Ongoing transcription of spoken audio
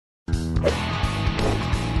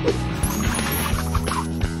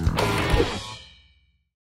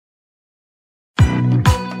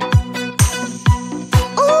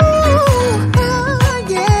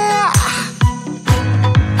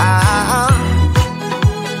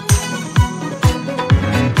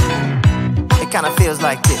goes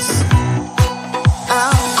like this.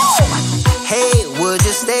 Hey, would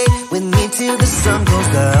you stay with me till the sun goes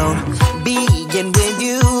down? Being with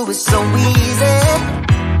you is so easy.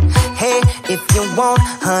 Hey, if you want,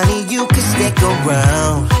 honey, you can stick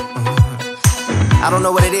around. I don't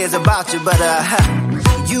know what it is about you, but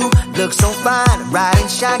you look so fine, riding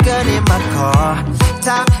shotgun in my car.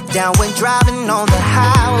 Top down when driving on the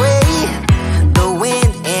highway. The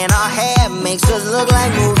wind in our hair makes us look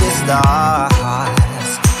like movie stars.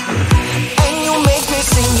 And you make me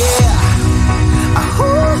sing, yeah.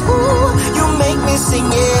 Ooh, you make me sing,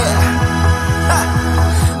 yeah.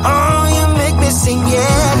 Oh, you make me sing,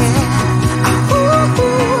 yeah. Ooh,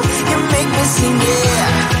 you make me sing, yeah.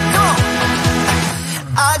 Come on.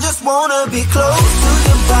 I just wanna be close to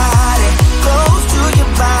your body, close to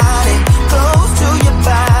your body, close to your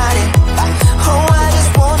body. Oh, I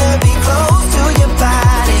just wanna be close to your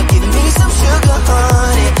body. Give me some sugar,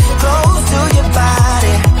 honey, close to your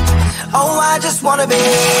body. Oh, I just wanna be.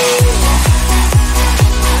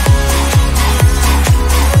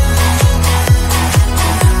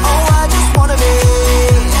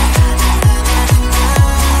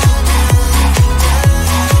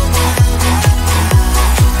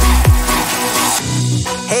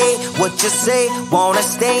 What you say, wanna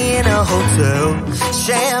stay in a hotel,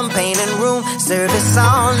 champagne and room service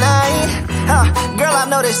all night. Girl, I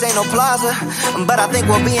know this ain't no plaza, but I think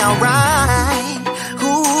we'll be alright.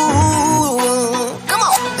 Ooh, come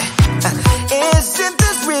on. Isn't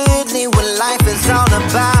this really what life is all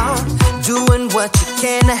about? Doing what you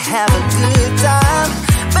can to have a good time.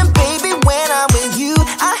 But baby, when I'm with you,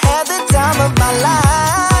 I have the time of my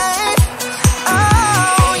life.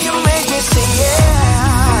 Oh, you make me sing, yeah.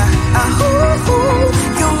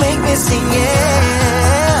 You make me sing,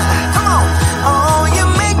 yeah. Come on. Oh, you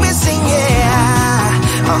make me sing, yeah.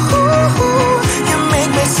 You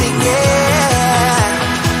make me sing, yeah.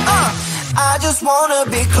 I just wanna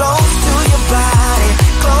be close to your body,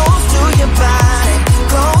 close to your body,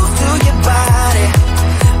 close to your body.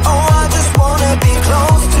 Oh, I just wanna be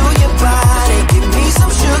close to your body. Give me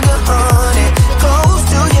some sugar, honey, close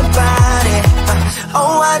to your body.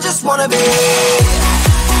 Oh, I just wanna be.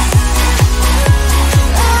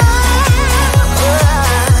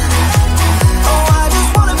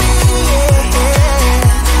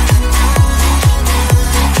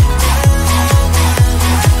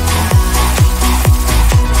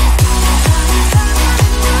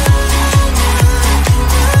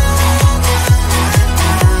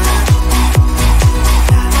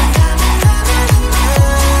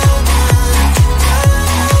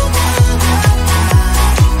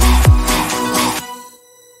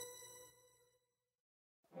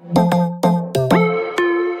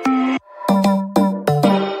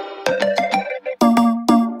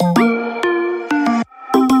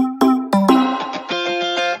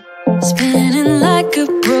 Spinning like a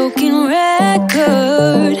broken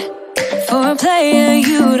record. For a player,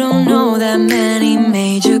 you don't know that many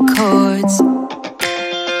major chords.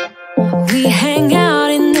 We hang out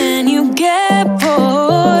and then you get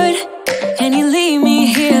bored, and you leave me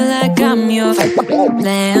here like I'm your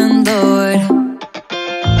landlord.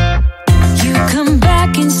 You come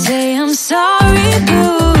back and say I'm sorry,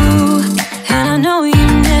 boo, and I know you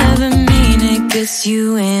never mean it, gets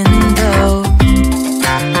you in though.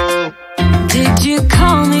 Did you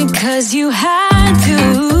call me cause you had to?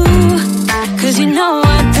 Cause you know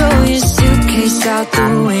I'd throw your suitcase out the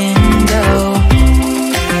window.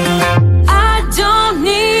 I don't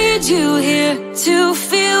need you here to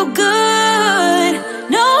feel good.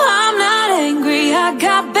 No, I'm not angry, I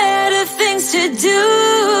got better things to do.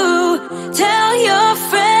 Tell your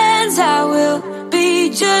friends I will be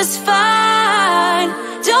just fine.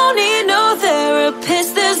 Don't need no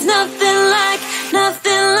therapist, there's nothing like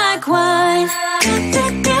wine.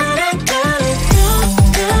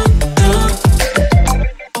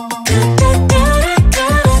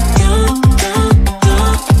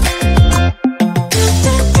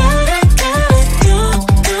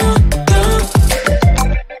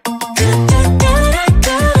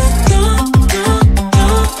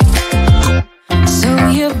 So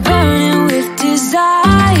you're burning with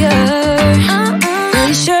desire.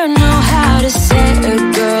 You sure know how to set a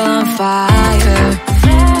girl on fire.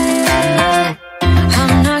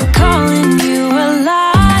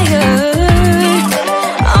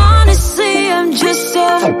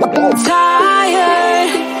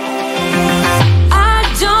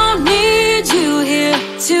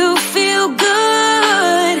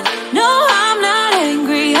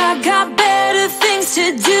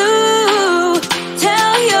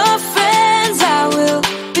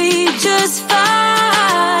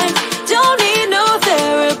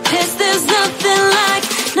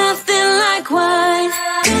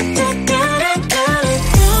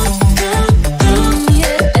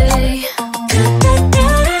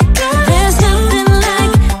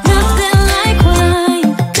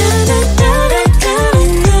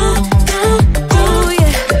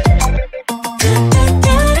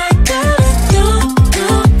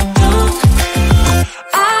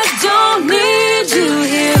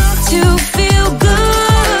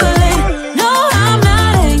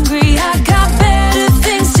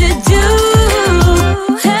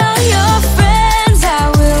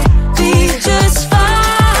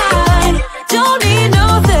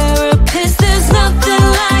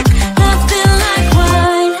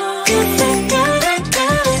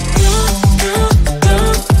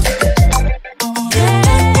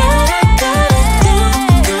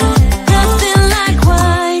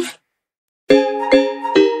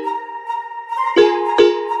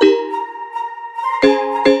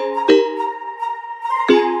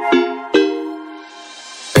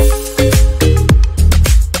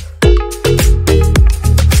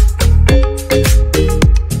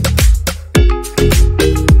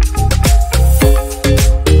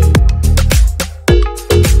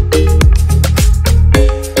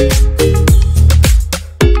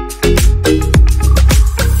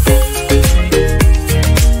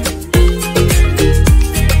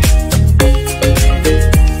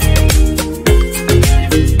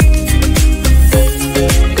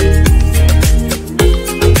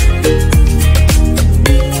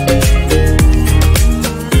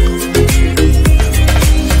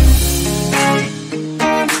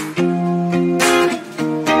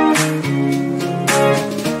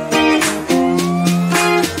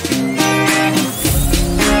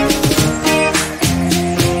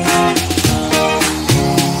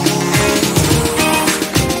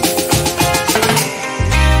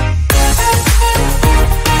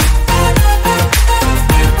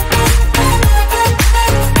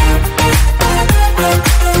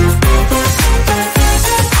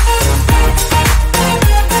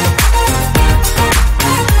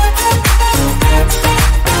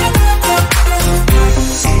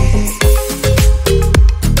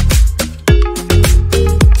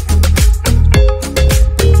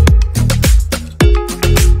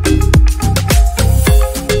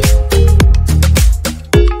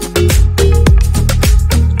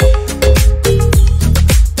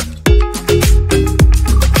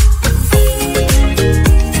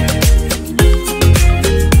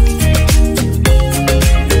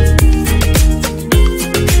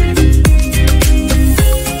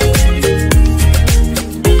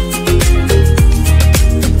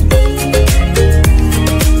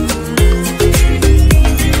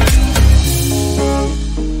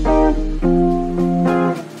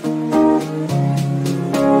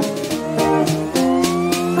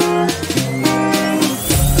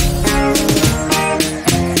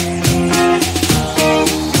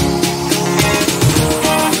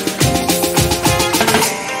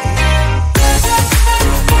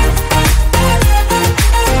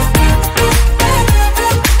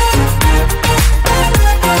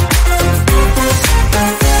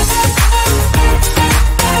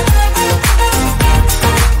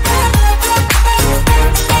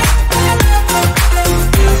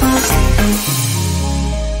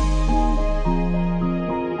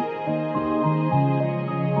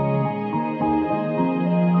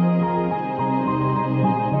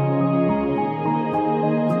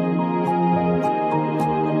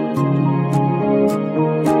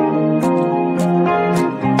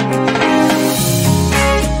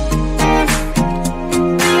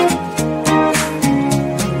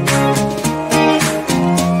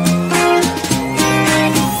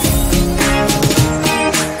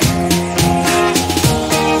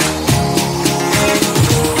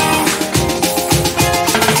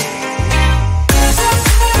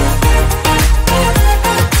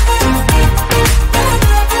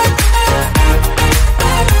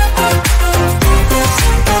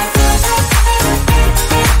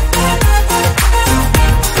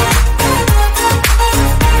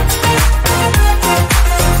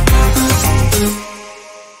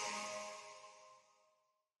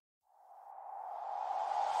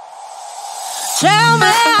 Tell me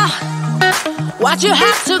why'd you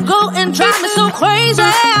have to go and drive me so crazy?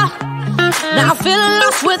 Now I'm feeling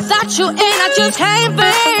lost without you, and I just can't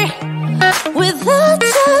be without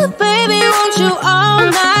you, baby. Want you all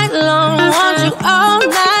night long, want you all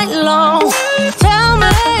night long. Tell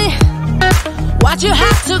me why'd you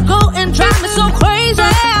have to go and drive me so crazy?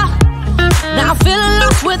 Now I'm feeling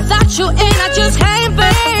lost without you, and I just can't be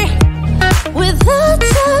without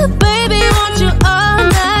you, baby. Want you all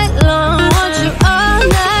night long, want you all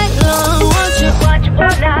night long, want you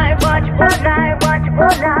all night, watch all night, watch all night, watch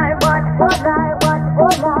all night, watch all night, watch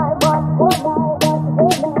all night, watch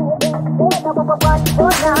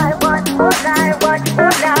all night, watch all night,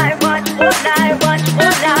 watch all night, watch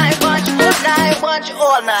all night, watch all night, watch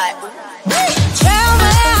all night. Tell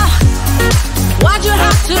me why'd you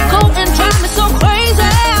have to go and drive me so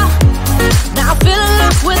crazy? Now I'm feeling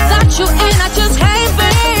lost without you, and I just can't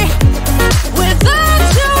be without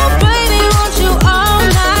you, baby. Want you all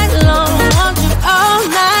night long, want you all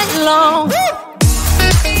night long.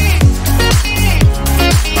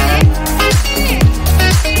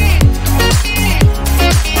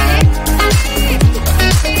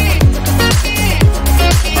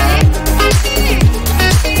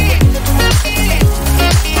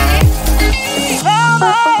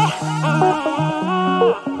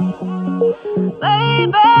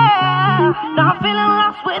 Baby, now I'm feeling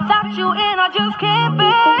lost without you, and I just can't be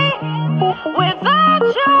without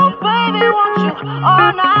you, baby. Want you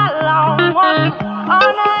all night long, want you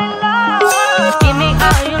all night long. Give me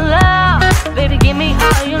all your love, baby. Give me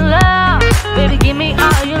all your love, baby. Give me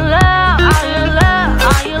all your love, all your love,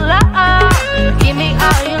 all your love. Give me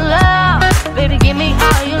all your love, baby. Give me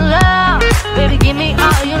all your love, baby. Give me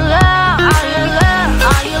all your love, all your love,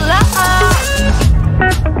 all your love.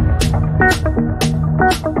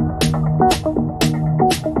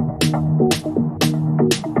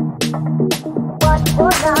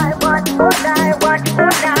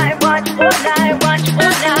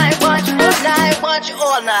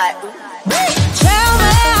 All night. Tell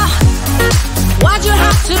me why'd you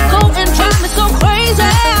have to go and drive me so crazy?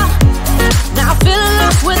 Now I'm feeling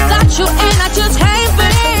lost without you, and I just can't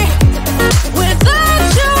be without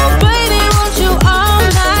you, baby. Want you all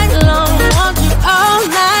night long, want you all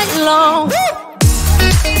night long.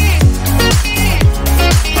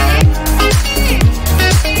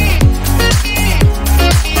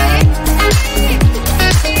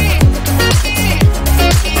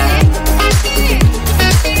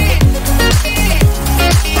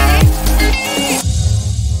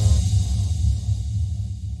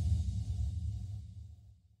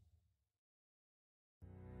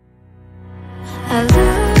 I love